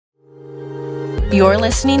You're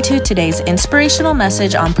listening to today's inspirational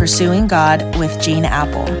message on pursuing God with Gene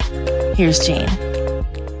Apple. Here's Gene.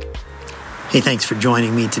 Hey, thanks for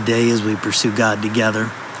joining me today as we pursue God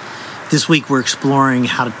together. This week we're exploring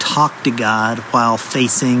how to talk to God while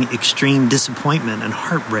facing extreme disappointment and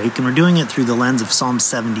heartbreak, and we're doing it through the lens of Psalm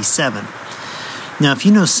 77. Now, if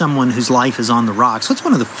you know someone whose life is on the rocks, what's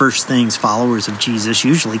one of the first things followers of Jesus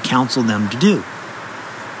usually counsel them to do?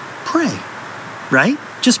 Pray, right?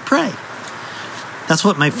 Just pray. That's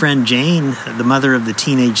what my friend Jane, the mother of the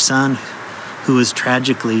teenage son who was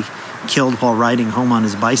tragically killed while riding home on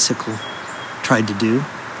his bicycle, tried to do.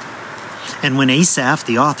 And when Asaph,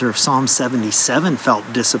 the author of Psalm 77,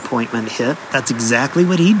 felt disappointment hit, that's exactly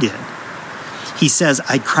what he did. He says,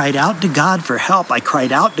 I cried out to God for help. I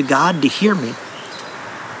cried out to God to hear me.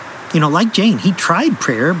 You know, like Jane, he tried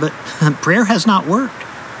prayer, but prayer has not worked.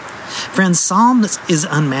 Friends, Psalm is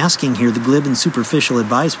unmasking here the glib and superficial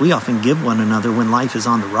advice we often give one another when life is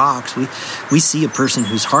on the rocks. We see a person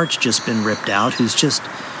whose heart's just been ripped out, who's just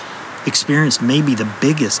experienced maybe the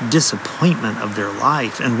biggest disappointment of their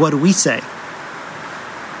life. And what do we say?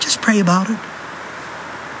 Just pray about it.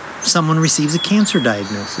 Someone receives a cancer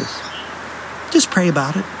diagnosis. Just pray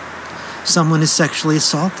about it. Someone is sexually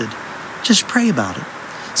assaulted. Just pray about it.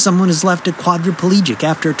 Someone is left a quadriplegic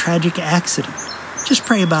after a tragic accident. Just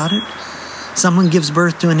pray about it. Someone gives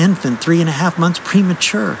birth to an infant 3.5 months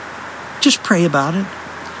premature. Just pray about it.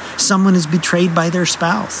 Someone is betrayed by their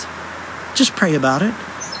spouse. Just pray about it.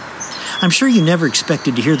 I'm sure you never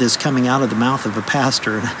expected to hear this coming out of the mouth of a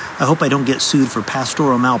pastor, and I hope I don't get sued for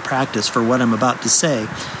pastoral malpractice for what I'm about to say.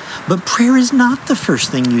 But prayer is not the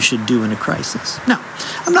first thing you should do in a crisis. Now,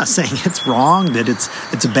 I'm not saying it's wrong, that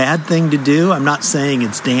it's a bad thing to do. I'm not saying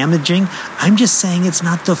it's damaging. I'm just saying it's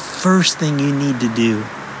not the first thing you need to do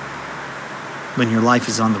when your life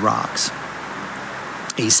is on the rocks.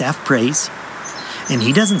 Asaph prays, and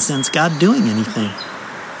he doesn't sense God doing anything.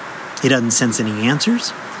 He doesn't sense any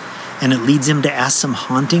answers, and it leads him to ask some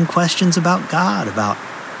haunting questions about God, about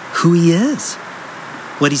who he is,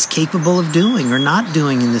 what he's capable of doing or not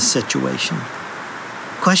doing in this situation.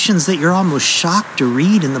 Questions that you're almost shocked to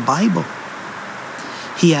read in the Bible.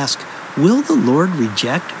 He asks, will the Lord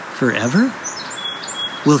reject forever?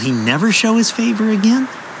 Will he never show his favor again?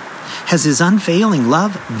 Has his unfailing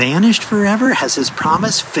love vanished forever? Has his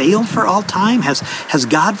promise failed for all time? Has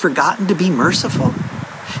God forgotten to be merciful?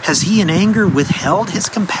 Has he in anger withheld his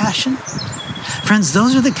compassion? Friends,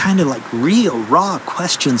 those are the kind of real, raw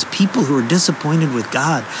questions people who are disappointed with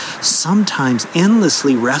God sometimes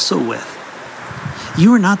endlessly wrestle with.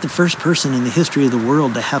 You are not the first person in the history of the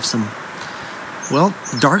world to have some,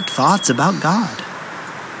 dark thoughts about God.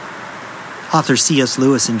 Author C.S.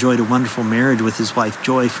 Lewis enjoyed a wonderful marriage with his wife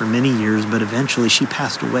Joy for many years, but eventually she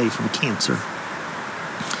passed away from cancer.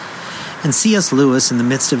 And C.S. Lewis, in the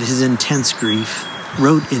midst of his intense grief,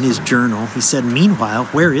 wrote in his journal, he said, meanwhile,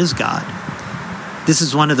 where is God? This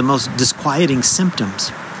is one of the most disquieting symptoms.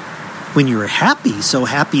 When you are happy, so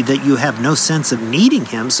happy that you have no sense of needing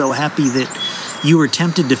him, so happy that you are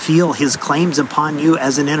tempted to feel his claims upon you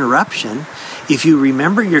as an interruption, if you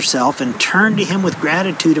remember yourself and turn to him with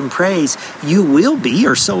gratitude and praise, you will be,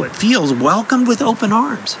 or so it feels, welcomed with open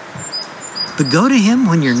arms. But go to him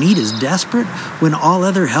when your need is desperate, when all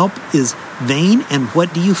other help is vain, and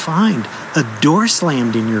what do you find? A door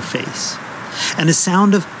slammed in your face, and a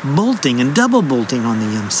sound of bolting and double bolting on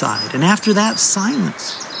the inside. And after that,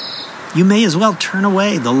 silence. You may as well turn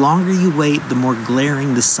away. The longer you wait, the more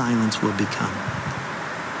glaring the silence will become.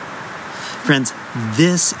 Friends,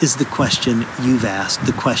 this is the question you've asked,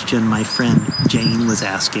 the question my friend Jane was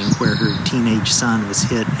asking, where her teenage son was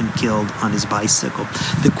hit and killed on his bicycle.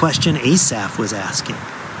 The question Asaph was asking.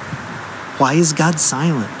 Why is God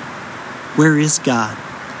silent? Where is God?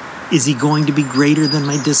 Is he going to be greater than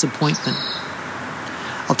my disappointment?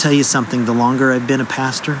 I'll tell you something, the longer I've been a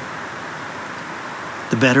pastor,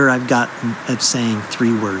 the better I've gotten at saying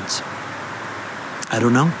 3 words. I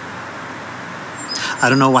don't know. I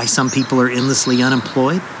don't know why some people are endlessly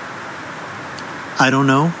unemployed. I don't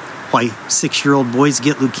know why 6-year-old boys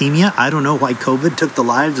get leukemia. I don't know why COVID took the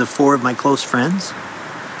lives of 4 of my close friends.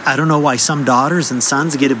 I don't know why some daughters and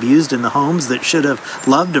sons get abused in the homes that should have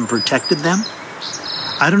loved and protected them.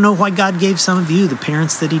 I don't know why God gave some of you the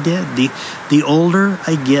parents that he did. The older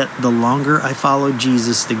I get, the longer I follow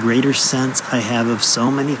Jesus, the greater sense I have of so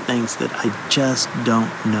many things that I just don't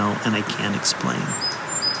know and I can't explain.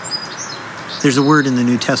 There's a word in the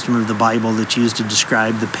New Testament of the Bible that's used to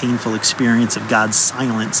describe the painful experience of God's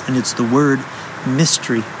silence, and it's the word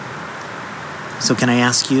mystery. So can I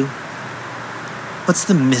ask you, what's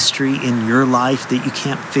the mystery in your life that you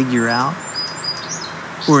can't figure out?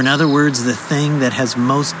 Or in other words, the thing that has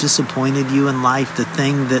most disappointed you in life, the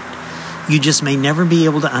thing that you just may never be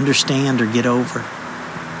able to understand or get over.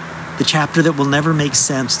 The chapter that will never make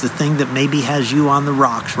sense, the thing that maybe has you on the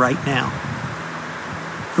rocks right now.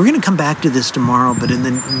 We're going to come back to this tomorrow, but in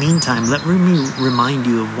the meantime, let me remind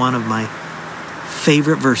you of one of my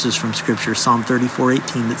favorite verses from Scripture, Psalm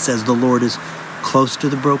 34:18, that says, "The Lord is close to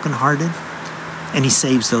the brokenhearted, and He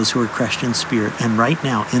saves those who are crushed in spirit." And right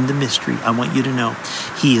now, in the mystery, I want you to know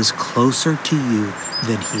He is closer to you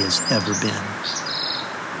than He has ever been.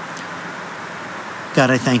 God,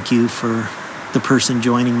 I thank you for the person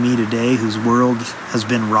joining me today whose world has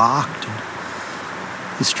been rocked and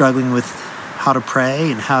who's struggling with how to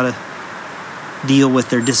pray and how to deal with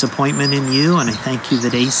their disappointment in you. And I thank you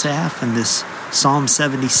that Asaph and this Psalm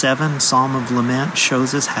 77, Psalm of Lament,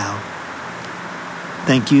 shows us how.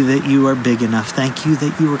 Thank you that you are big enough. Thank you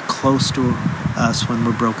that you are close to us when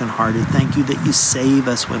we're brokenhearted. Thank you that you save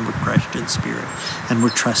us when we're crushed in spirit. And we're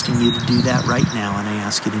trusting you to do that right now. And I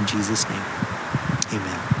ask it in Jesus' name.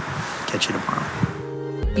 Amen. Catch you tomorrow.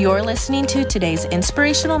 You're listening to today's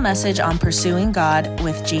inspirational message on Pursuing God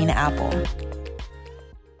with Gene Apple.